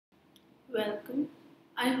Welcome.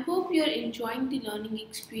 I hope you are enjoying the learning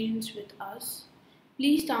experience with us.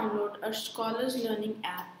 Please download our Scholars Learning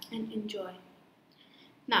app and enjoy.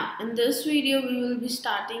 Now, in this video, we will be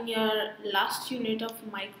starting your last unit of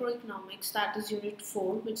Microeconomics, that is Unit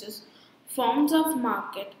 4, which is Forms of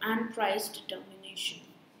Market and Price Determination.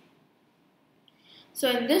 So,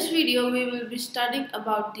 in this video, we will be studying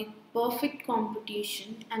about the perfect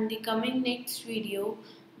computation, and the coming next video,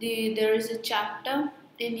 there is a chapter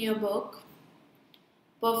in your book,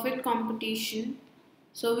 perfect computation.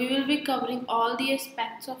 So we will be covering all the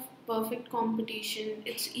aspects of perfect computation,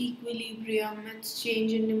 its equilibrium, its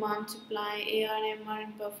change in demand supply, AR/MR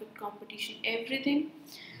and perfect computation, everything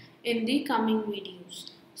in the coming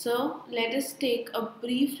videos. So let us take a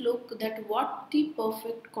brief look at what the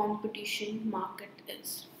perfect computation market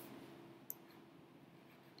is.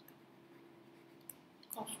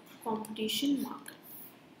 Competition market.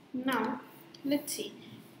 Now let's see.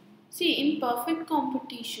 See, in perfect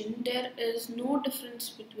competition, there is no difference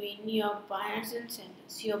between your buyers and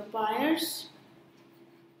sellers. Your buyers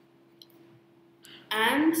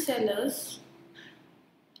and sellers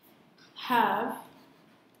have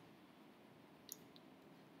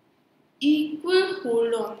equal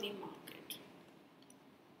hold on the market.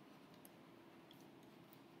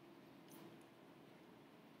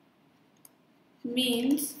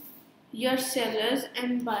 Means your sellers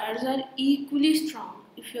and buyers are equally strong.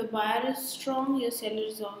 If your buyer is strong, your seller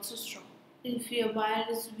is also strong. If your buyer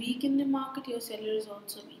is weak in the market, your seller is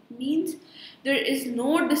also weak. Means there is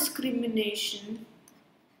no discrimination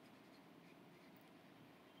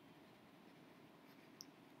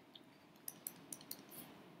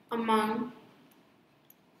among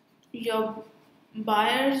your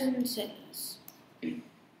buyers and sellers.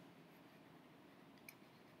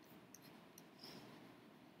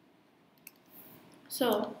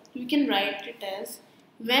 So you can write it as,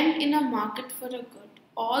 when in a market for a good,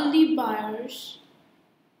 all the buyers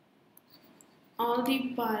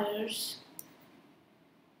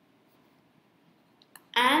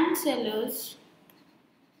and sellers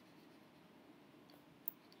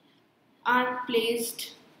are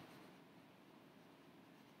placed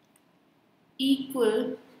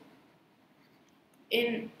equal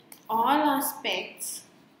in all aspects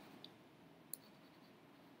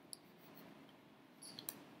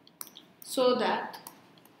so that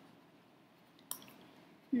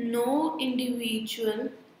no individual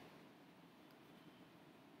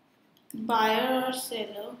buyer or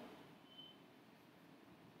seller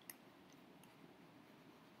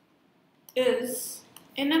is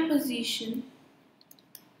in a position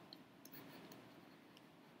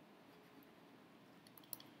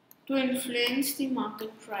to influence the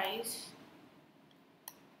market price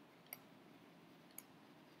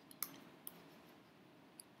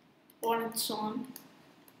on its own.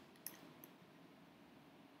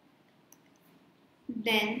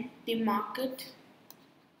 Then the market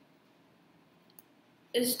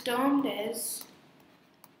is termed as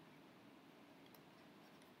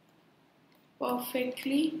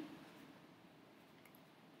perfectly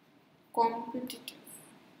competitive.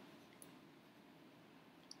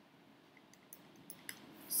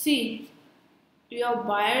 See, your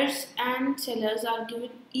buyers and sellers are given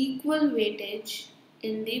equal weightage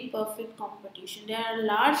in the perfect competition. There are a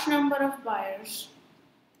large number of buyers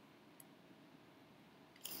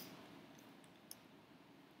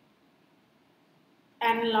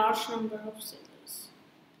and a large number of sellers.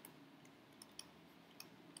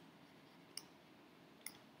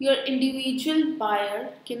 Your individual buyer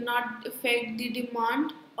cannot affect the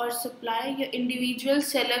demand or supply. Your individual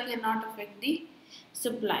seller cannot affect the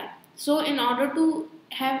supply. So in order to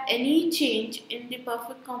have any change in the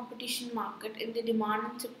perfect competition market in the demand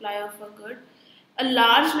and supply of a good, a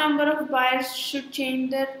large number of buyers should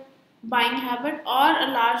change their buying habit, or a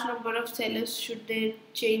large number of sellers should they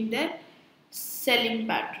change their selling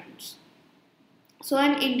patterns. So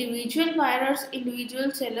an individual buyer or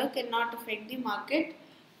individual seller cannot affect the market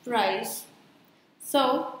price.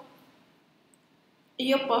 So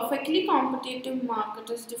your perfectly competitive market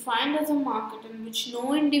is defined as a market in which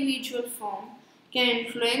no individual firm can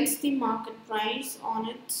influence the market price on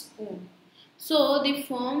its own. So the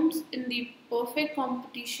firms in the perfect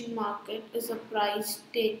competition market is a price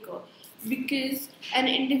taker, because an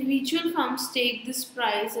individual firms take this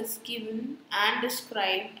price as given and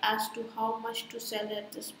described as to how much to sell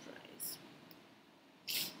at this price.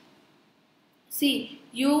 See,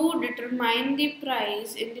 you determine the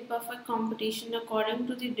price in the perfect competition according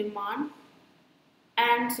to the demand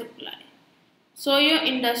and supply. So your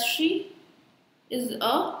industry is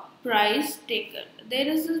a price taker. There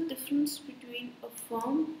is a difference between a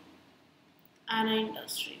firm and an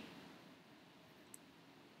industry.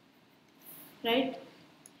 right?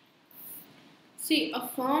 See, a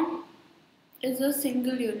firm is a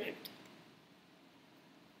single unit.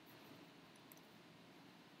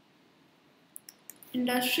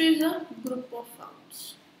 Industry is a group of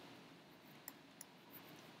firms,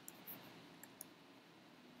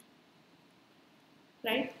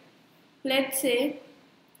 right? Let's say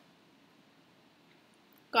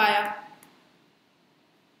Kaya.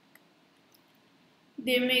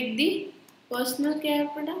 They make the personal care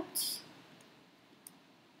products.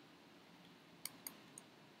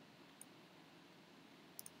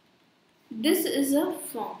 This is a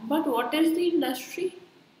firm, but what is the industry?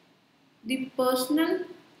 The personal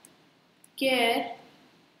care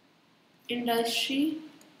industry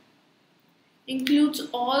includes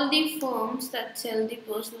all the firms that sell the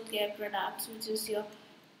personal care products, which is your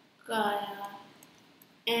Kaya,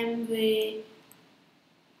 Amway,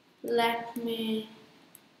 Lakme,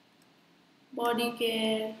 Body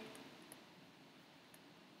Care,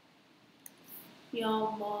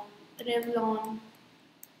 Yama, Revlon,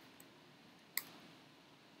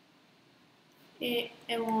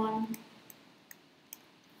 Avon.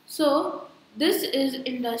 So this is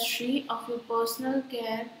industry of your personal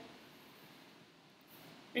care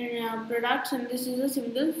products, and this is a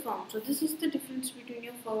single firm. So this is the difference between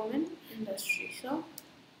your firm and industry. So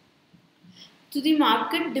to the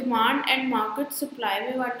market demand and market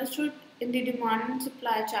supply, we've understood in the demand and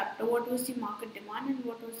supply chapter what was the market demand and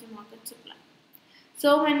what was the market supply.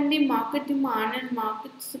 So when the market demand and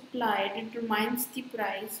market supply determines the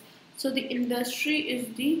price, so the industry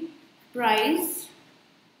is the price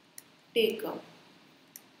taker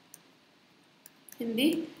in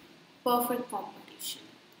the perfect competition.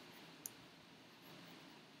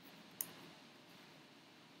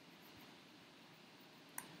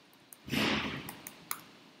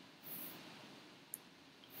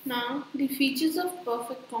 Now, the features of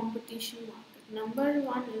perfect competition market. Number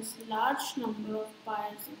one is large number of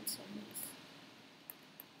buyers and sellers.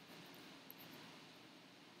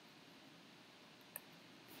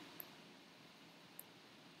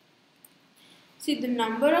 See, the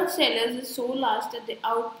number of sellers is so large that the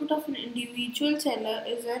output of an individual seller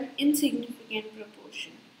is an insignificant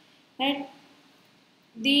proportion, right?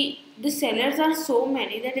 The sellers are so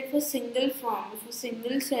many that if a single firm, if a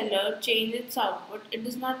single seller changes its output, it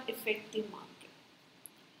does not affect the market.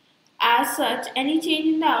 As such, any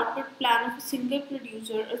change in the output plan of a single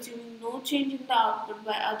producer, assuming no change in the output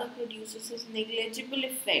by other producers, has negligible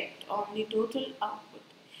effect on the total output.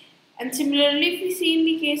 And similarly, if we see in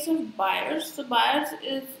the case of buyers, so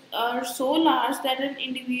are so large that an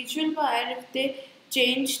individual buyer, if they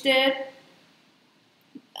change their,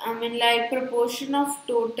 like proportion of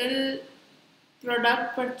total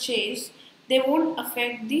product purchase, they won't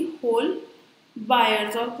affect the whole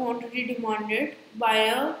buyers or quantity demanded.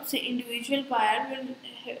 Buyer, say individual buyer,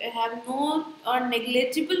 will have no or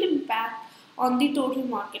negligible impact on the total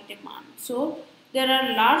market demand. So there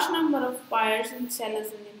are large number of buyers and sellers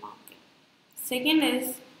in the market. Second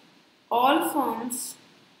is all firms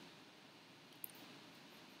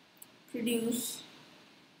produce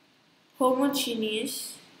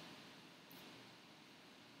homogeneous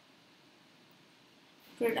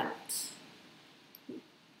products.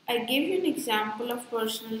 I gave you an example of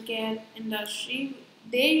personal care industry.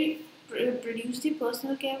 They produce the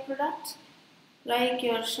personal care products like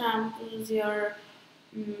your shampoos, your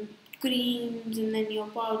creams, and then your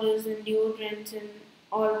powders and deodorants and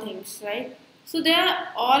all things, right? So they are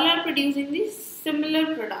all are producing the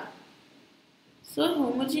similar product. So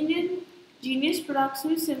homogeneous products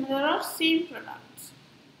mean similar or same products.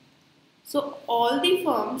 So all the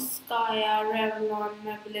firms, Kaya, Revlon,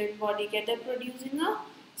 Maybelline, Bodycare, they're producing a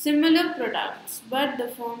similar products, but the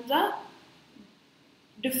firms are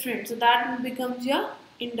different. So that becomes your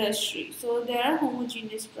industry. So there are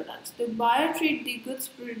homogeneous products. The buyer treat the goods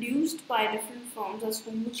produced by different firms as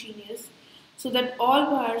homogeneous, so that all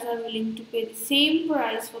buyers are willing to pay the same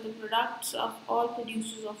price for the products of all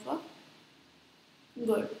producers of a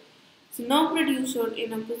good. So no producer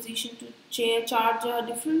in a position to charge a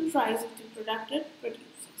different price of the product it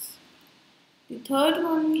produces. The third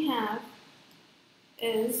one we have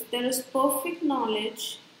is there is perfect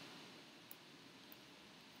knowledge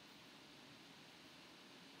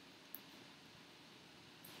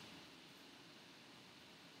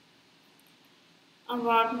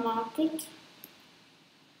about market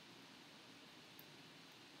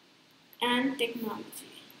and technology.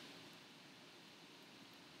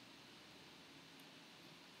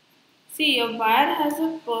 See, your buyer has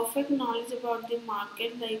a perfect knowledge about the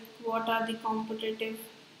market, like what are the competitive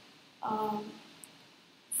um,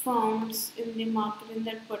 firms in the market in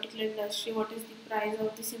that particular industry, what is the price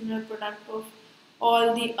of the similar product of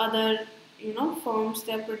all the other firms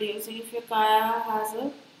they're producing. If your Kaya has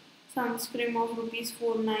a sunscreen of rupees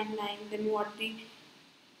 499, then what the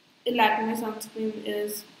Lakme sunscreen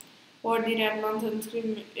is, what the Revlon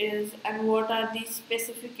sunscreen is, and what are the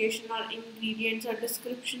specification or ingredients or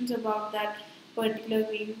descriptions about that particular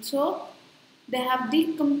cream. So they have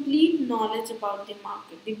the complete knowledge about the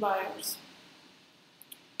market, the buyers.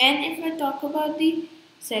 And if I talk about the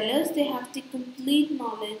sellers, they have the complete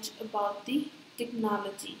knowledge about the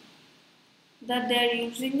technology, that they are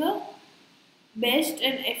using a best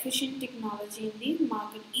and efficient technology in the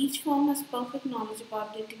market. Each firm has perfect knowledge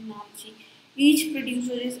about the technology. Each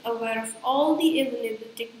producer is aware of all the available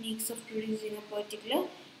techniques of producing a particular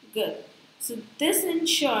good. So this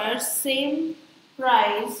ensures same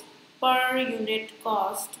price per unit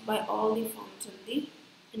cost by all the firms in the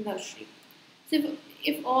industry. So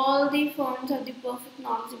if all the firms have the perfect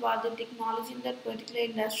knowledge about the technology in that particular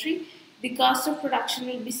industry, the cost of production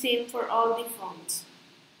will be same for all the firms.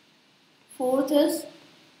 Fourth is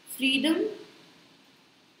freedom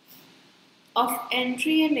of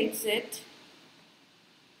entry and exit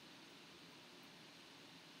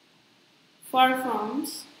for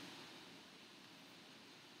firms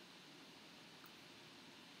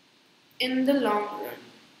in the long run.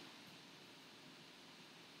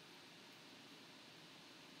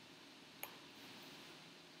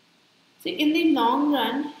 So in the long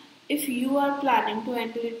run, if you are planning to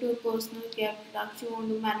enter into a personal care product, you want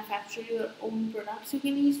to manufacture your own products, you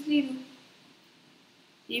can easily do.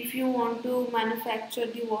 If you want to manufacture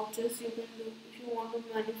the watches, you can do. If you want to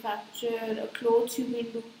manufacture clothes, you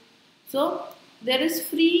can do. So there is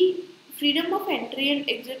freedom of entry and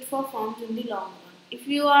exit for firms in the long run. If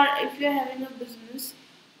you are having a business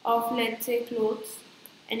of, let's say, clothes,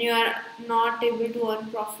 and you are not able to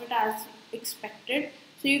earn profit as expected,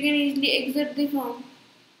 so you can easily exit the firm.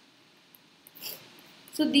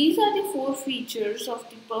 So these are the 4 features of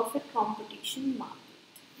the perfect competition market.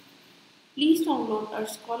 Please download our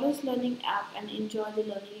Scholars Learning app and enjoy the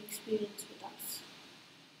learning experience with us.